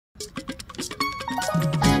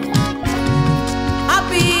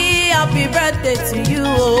birthday to you.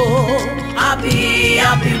 Happy,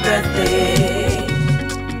 happy birthday.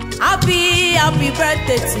 Happy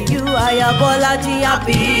birthday to you, Aya Bolaji.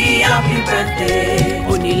 Happy birthday.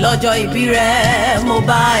 Òní lọ́jọ́ ìbí rẹ, mo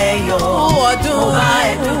bá ẹ yọ̀. Mo bá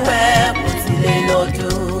ẹ dúpẹ́, mo ti lé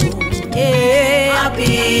lọ́dún.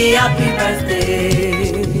 Happy birthday.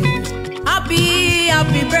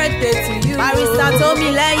 Happy birthday to you. Barrister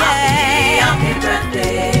Tomileye. Happy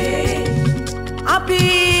birthday.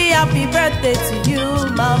 Happy birthday to you,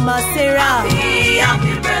 Mama Sarah.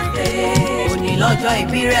 Happy birthday. Òní lọ́jọ́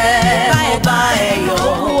ìbí rẹ, mo bá ẹ yọ̀.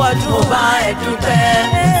 Mo bá ẹ dúpẹ́,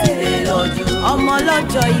 mo ti lé lọ́dún. Ọmọ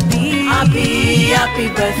lọ́jọ́ ìbí. Happy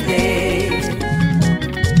birthday.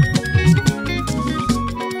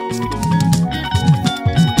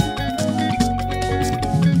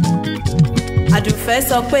 Adufe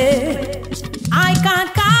sọ pé I can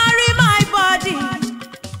carry my body.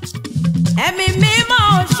 Ẹ̀mí mímọ́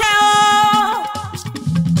ṣe o.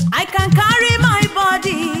 I can carry my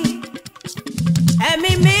body.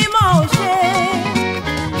 Ẹ̀mí mímọ́ ṣe.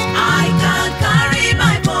 I can carry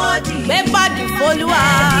my body. Gbé bọ́dì f'Olúwa.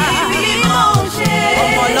 Ẹ̀mí mímọ́ ṣe.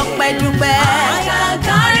 Ọmọ ọlọ́pẹ́ dúpẹ́. I can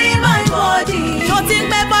carry my body. Ṣó ti ń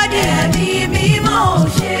gbé bọ́dì? Ẹ̀mí mímọ́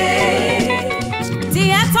ṣe. Tí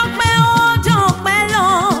ẹ tọ́ pé ó jọ pẹ́ lọ.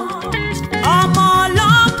 Ọmọ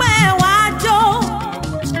ọlọ́pẹ́ wá jó.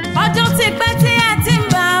 Ọdún ti pẹ́ tí ẹ ti ń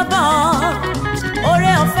bá bọ̀.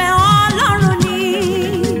 Oore ọ̀fẹ́ Ọlọ́run ni.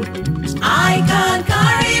 I can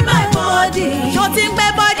carry my body. Ṣó ti ń gbé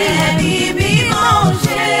bọ́dì? Ẹ̀mí mímọ́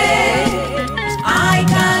ṣe. I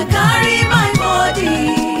can carry my body.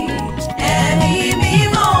 Ẹ̀mí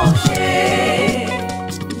mímọ́ ṣe.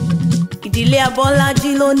 Ìdílé Abọ́lájí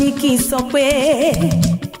ló ní kí n sọ pé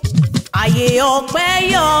àyè ọpẹ́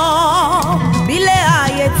yọ bílẹ̀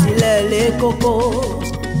ayé tilẹ̀ lé koko.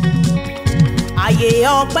 Àyè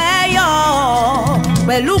ọpẹ́ yọ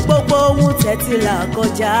pẹ̀lú gbogbo ohun tẹ́tí là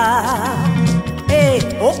kọjá.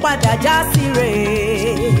 Ó padà já sí rèé,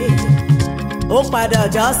 ó padà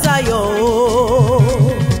já sáyọ̀ o.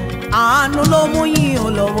 Àánú ló mú yín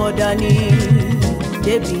lọ́wọ́ dání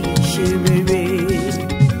débi ìṣe rere.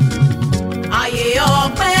 Àyè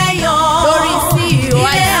ọpẹ́ yọ. Lórí CEO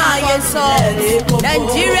ilé ayé sọ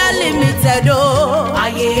Nigeria Limited o.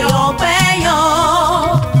 Àyè ọpẹ́ yọ.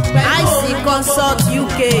 IC Consult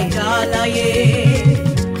UK. Àlàyé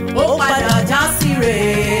ó padà já sí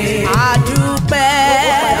rèé. Àdúpẹ́.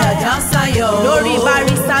 Ó padà já sáyọ̀. Lórí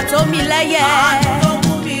Barrister Tomileye. Àánú ló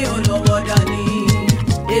mú mi lọ́wọ́ dání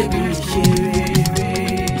débi ìṣe rere.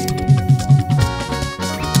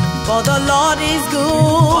 For the Lord is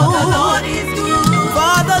good. For the Lord is good.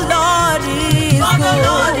 For the Lord is For the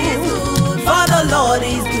Lord good. is good. For the Lord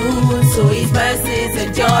is good. So his mercies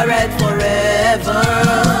endureth forever.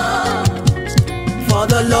 For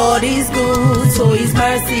the Lord is good. So his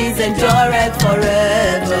mercies endureth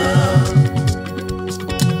forever.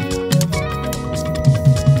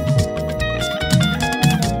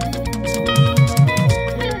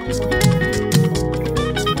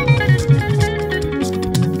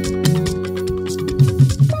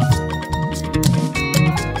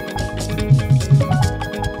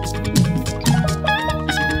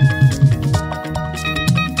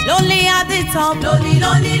 Lonely at the top. Lonely,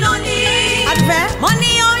 lonely, lonely. Adufe.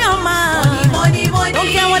 Money on your mind. Money, money. Don't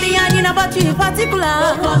care what they yarning about you in particular.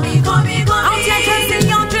 Oh, come me, come me, come Out me. here chasing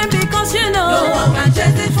your dream because you know. No one can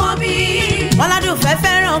chase it for me. All I do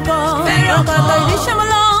fẹ́ràn kan. Fẹ́ràn kan. Tó ìdí ṣe mọ́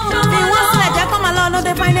lọ. Bí wọ́n sílẹ̀ jẹ́ kọ́ máa lọ. No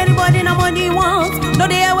dey find anybody na money want. No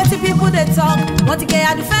dey hear wetin people dey talk. Wọ́n ti kẹ́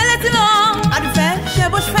Adufe létí lọ. Adufe ṣe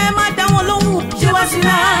bó ṣe fẹ́ máa dá wọn lóhùn. Ṣé wá sí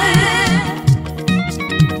ra ẹ̀?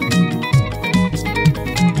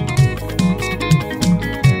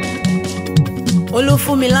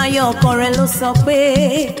 Olúfúnmiláyọ̀ ọkàn rẹ̀ ló sọ pé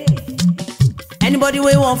anybody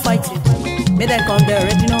wey wan fight you make dem come there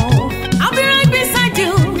already know. I'll be right beside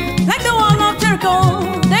you like the wall of Jericho.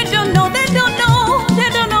 They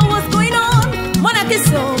don't know what's going on.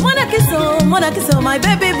 Monarchy so, my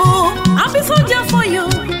baby boo. I'll be soldier for you.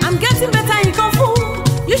 I'm getting better in Kung Fu.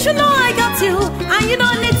 You should know I got you, and you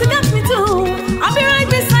don't need to get me too. I'll be right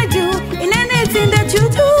beside you in anything that you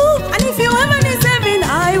do. And if you ever need saving,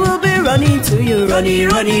 I will be running to you, running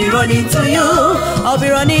to you. I'll be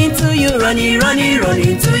running to you, running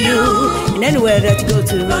to you. In anywhere that you go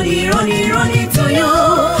to, running to you.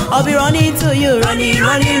 I'll be running to you,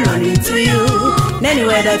 running to you. In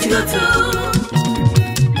anywhere that you go to.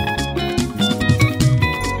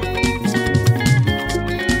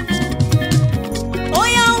 Oh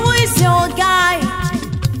yeah, who is your guy?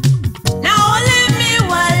 Now only me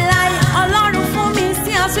while I alone for me,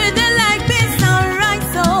 see us with the like this and right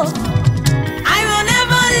so. I will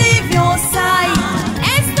never leave your side.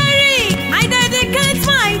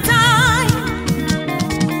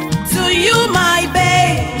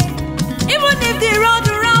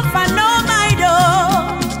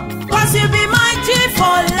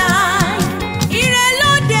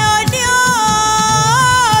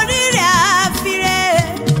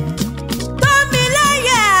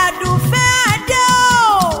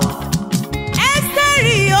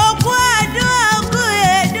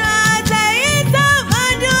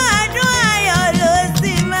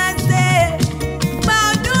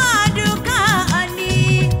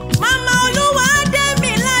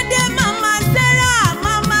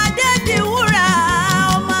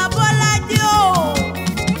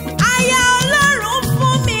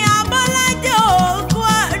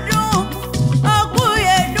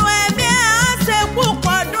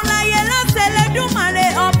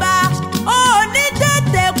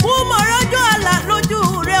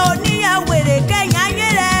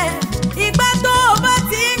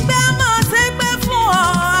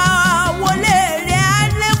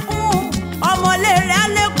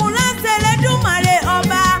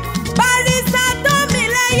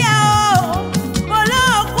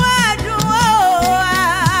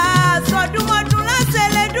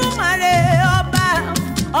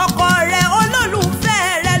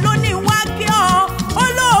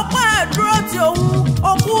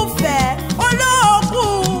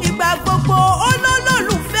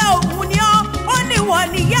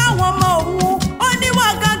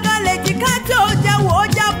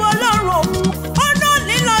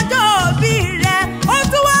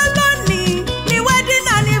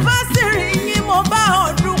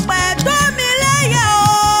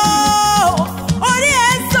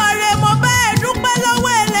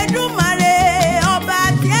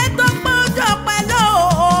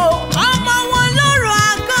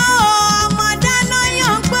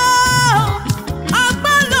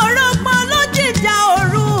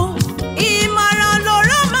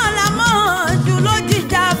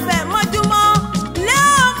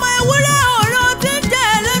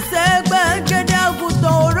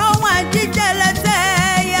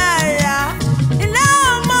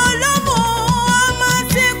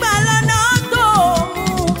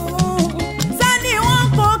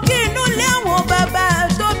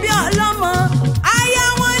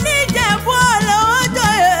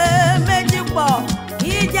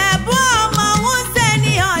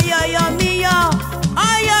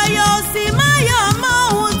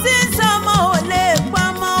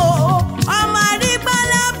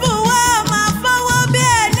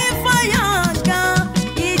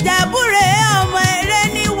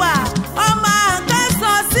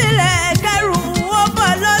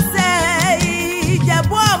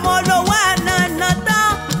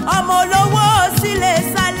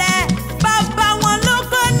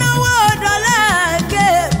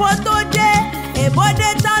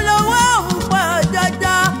 dé tán ló